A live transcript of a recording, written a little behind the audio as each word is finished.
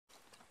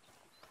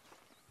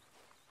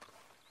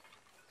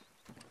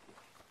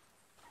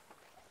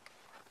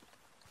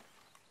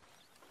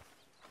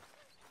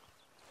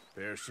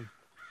Pearson.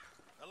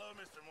 Hello,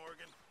 Mr.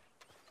 Morgan.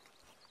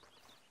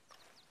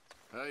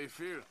 How you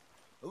feel?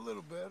 A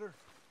little better.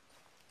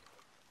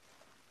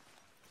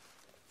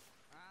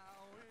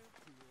 I went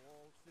to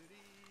Wall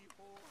City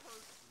for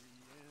herstory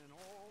and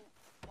all,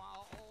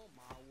 while all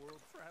my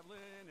world traveling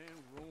and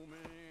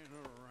roaming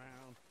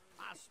around.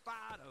 I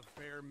spied a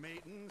fair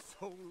maiden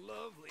so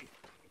lovely.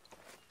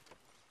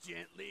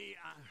 Gently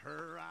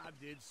I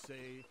did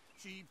say,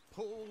 she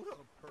pulled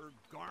up her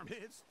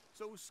garments,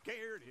 so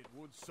scared it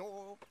would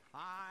soil.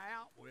 I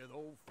out with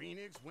old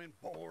Phoenix went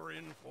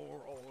boring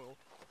for oil.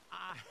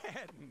 I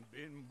hadn't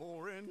been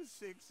boring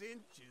 6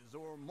 inches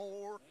or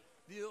more.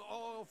 The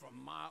oil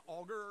from my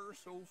auger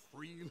so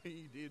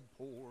freely did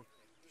pour.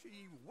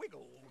 She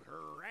wiggled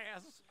her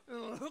ass,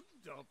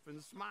 hooked up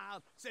and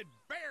smiled, said,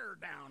 bear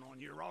down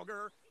on your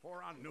auger,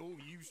 for I know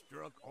you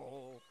struck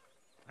oil.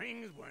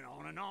 Things went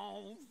on and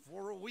on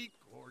for a week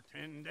or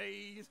 10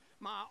 days.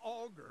 My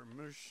auger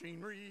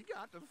machinery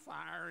got to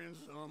fire in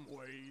some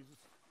ways.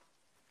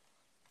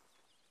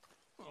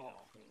 Oh,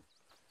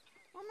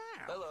 I'm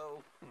out.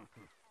 Hello.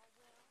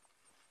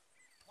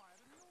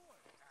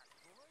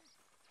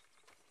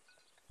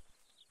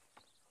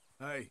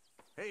 Hey.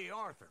 Hey,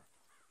 Arthur.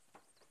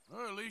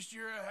 Well, at least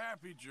you're a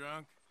happy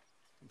drunk.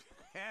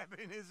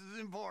 Happiness is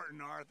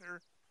important,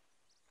 Arthur.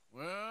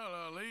 Well,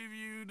 I'll leave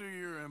you to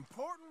your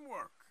important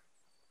work.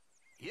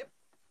 Yep.